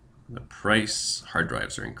 The price, hard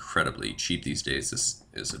drives are incredibly cheap these days. This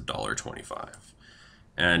is $1.25.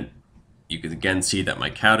 And you can again see that my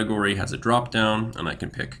category has a drop down and I can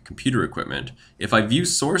pick computer equipment. If I view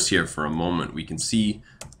source here for a moment, we can see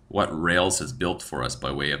what Rails has built for us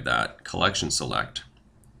by way of that collection select.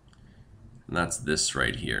 And that's this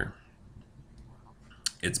right here.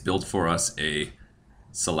 It's built for us a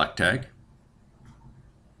select tag,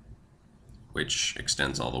 which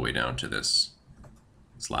extends all the way down to this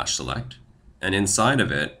 /select. And inside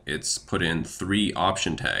of it, it's put in 3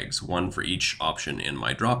 option tags, one for each option in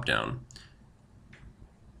my dropdown.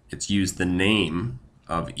 It's used the name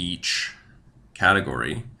of each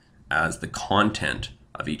category as the content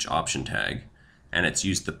of each option tag, and it's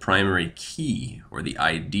used the primary key or the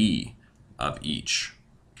ID of each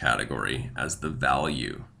category as the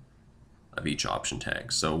value of each option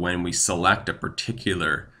tag. So when we select a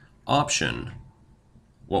particular option,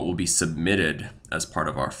 what will be submitted as part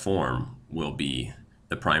of our form will be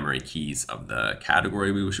the primary keys of the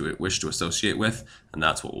category we wish to associate with, and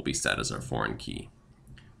that's what will be set as our foreign key.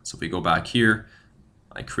 So if we go back here,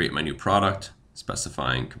 I create my new product,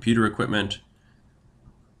 specifying computer equipment.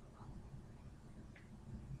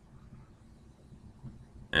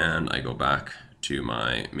 And I go back to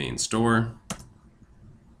my main store.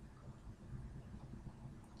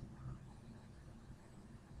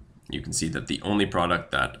 You can see that the only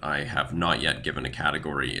product that I have not yet given a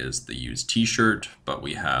category is the used t-shirt, but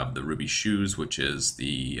we have the Ruby Shoes, which is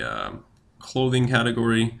the clothing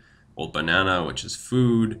category, Old Banana, which is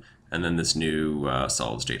food, and then this new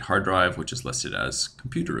solid state hard drive, which is listed as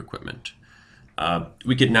computer equipment.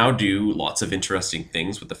 We could now do lots of interesting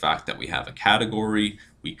things with the fact that we have a category.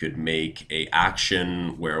 We could make an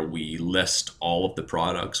action where we list all of the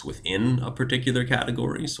products within a particular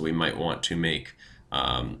category. So we might want to make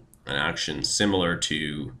an action similar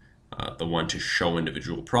to the one to show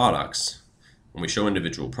individual products. When we show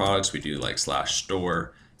individual products, we do like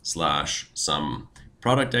 /store/ some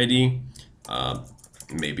product ID.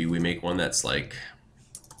 Maybe we make one that's like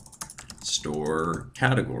store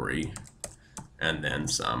category and then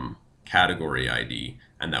some category ID,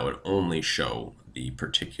 and that would only show the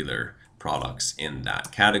particular products in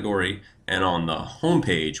that category. And on the home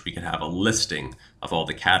page, we could have a listing of all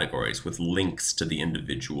the categories with links to the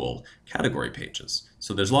individual category pages.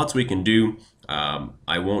 So there's lots we can do.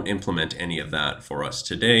 I won't implement any of that for us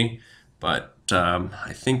today, but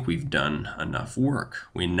I think we've done enough work.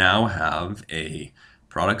 We now have a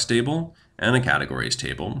products table and a categories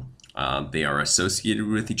table. They are associated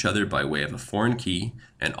with each other by way of a foreign key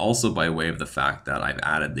and also by way of the fact that I've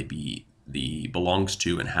added the belongs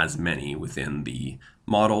to and has many within the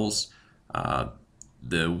models.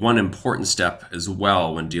 The one important step as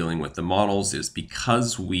well when dealing with the models is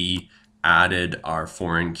because we added our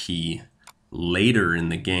foreign key later in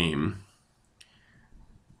the game,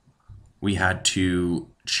 we had to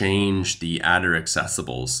change the adder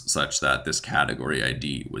accessibles such that this category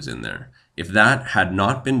ID was in there. If that had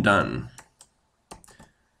not been done,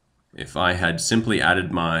 if I had simply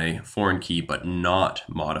added my foreign key but not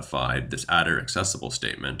modified this adder accessible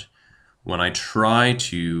statement, when I try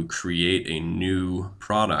to create a new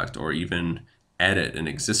product or even edit an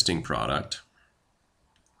existing product,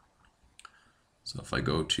 so if I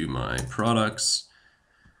go to my products,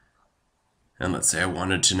 and let's say I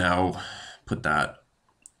wanted to now put that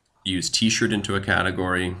used t-shirt into a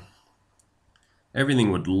category,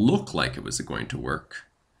 everything would look like it was going to work.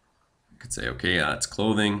 I could say, okay, that's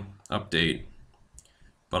clothing, update,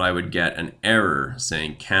 but I would get an error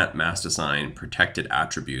saying can't mass assign protected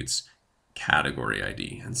attributes category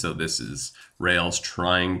ID. And so this is Rails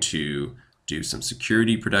trying to do some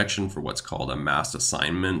security protection for what's called a mass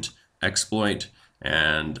assignment exploit,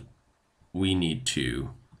 and we need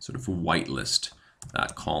to sort of whitelist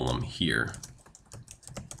that column here,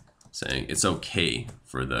 saying it's okay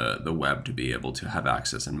for the web to be able to have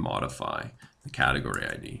access and modify the category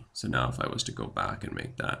ID. So now if I was to go back and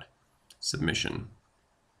make that submission,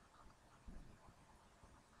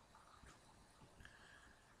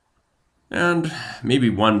 and maybe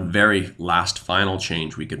one very last final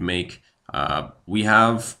change we could make, we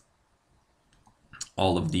have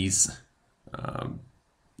all of these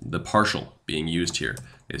the partial being used here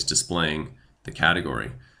is displaying the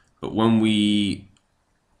category. But when we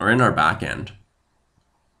are in our backend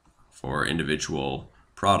for individual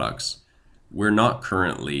products, we're not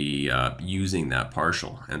currently using that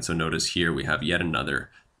partial. And so notice here we have yet another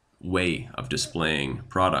way of displaying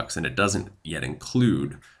products, and it doesn't yet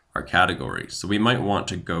include our categories. So we might want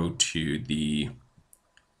to go to the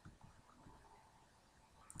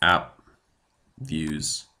app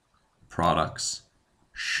views products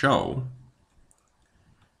show,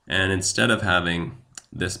 and instead of having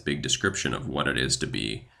this big description of what it is to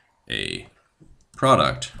be a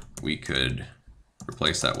product, we could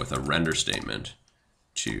replace that with a render statement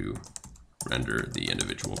to render the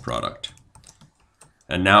individual product.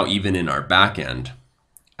 And now even in our backend,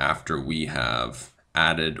 after we have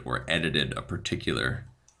added or edited a particular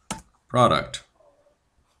product,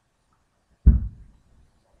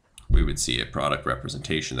 we would see a product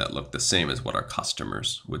representation that looked the same as what our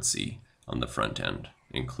customers would see on the front end,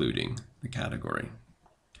 including the category,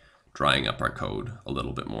 drying up our code a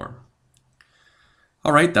little bit more.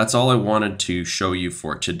 All right, that's all I wanted to show you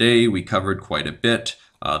for today. We covered quite a bit.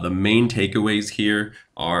 The main takeaways here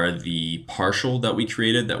are the partial that we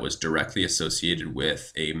created that was directly associated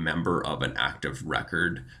with a member of an active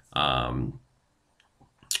record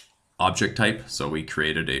object type. So we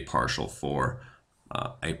created a partial for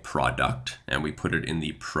a product, and we put it in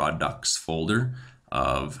the products folder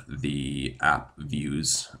of the app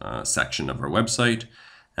views section of our website.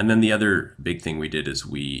 And then the other big thing we did is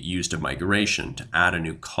we used a migration to add a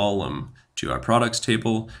new column to our products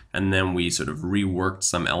table, and then we sort of reworked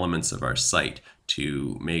some elements of our site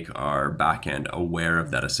to make our backend aware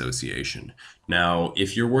of that association. Now,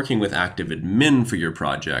 if you're working with active admin for your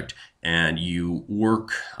project and you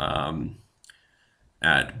work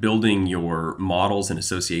at building your models and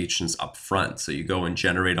associations up front, so you go and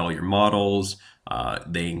generate all your models,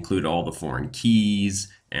 they include all the foreign keys,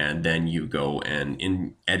 and then you go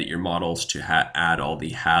and edit your models to add all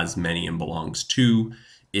the has, many, and belongs to.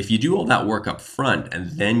 If you do all that work up front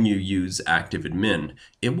and then you use active admin,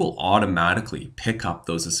 it will automatically pick up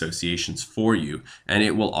those associations for you, and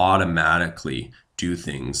it will automatically do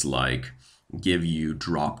things like give you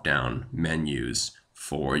drop-down menus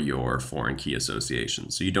for your foreign key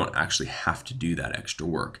associations. So you don't actually have to do that extra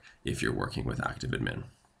work if you're working with active admin.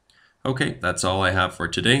 Okay, that's all I have for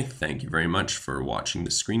today. Thank you very much for watching the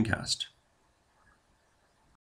screencast.